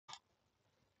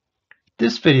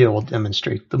This video will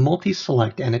demonstrate the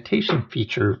multi-select annotation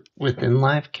feature within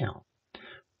LiveCount.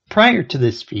 Prior to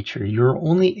this feature, you're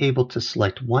only able to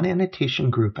select one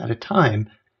annotation group at a time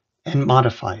and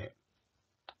modify it.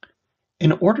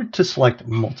 In order to select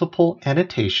multiple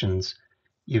annotations,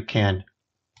 you can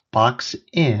box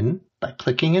in by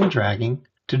clicking and dragging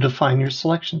to define your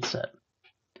selection set.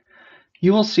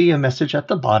 You will see a message at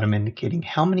the bottom indicating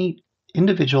how many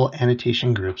individual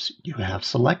annotation groups you have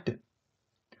selected.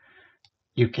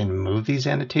 You can move these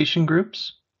annotation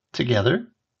groups together,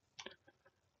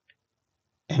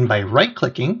 and by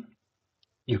right-clicking,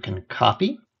 you can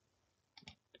copy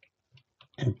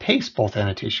and paste both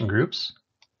annotation groups,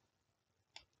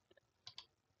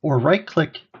 or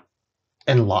right-click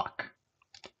and lock.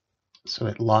 So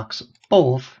it locks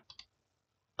both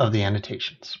of the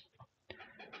annotations.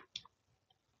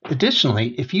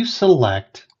 Additionally, if you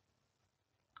select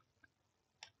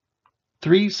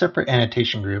three separate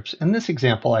annotation groups, in this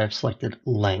example I have selected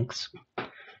lengths,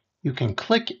 you can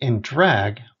click and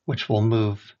drag, which will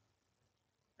move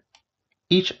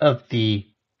each of the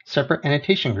separate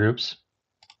annotation groups,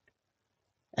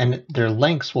 and their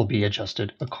lengths will be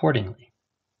adjusted accordingly.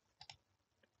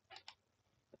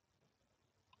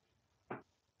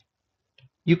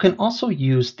 You can also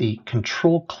use the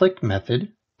Control-Click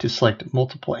method to select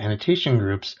multiple annotation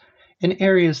groups in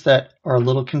areas that are a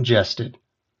little congested.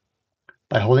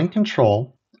 By holding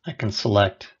Control, I can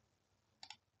select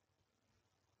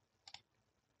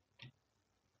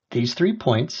these 3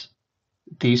 points.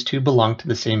 These two belong to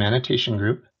the same annotation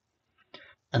group,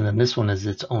 and then this one is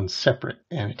its own separate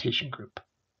annotation group.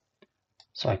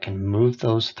 So I can move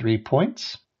those 3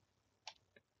 points,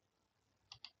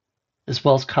 as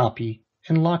well as copy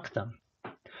and lock them.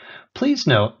 Please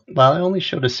note, while I only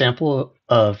showed a sample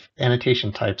of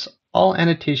annotation types, all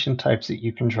annotation types that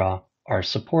you can draw are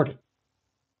supported.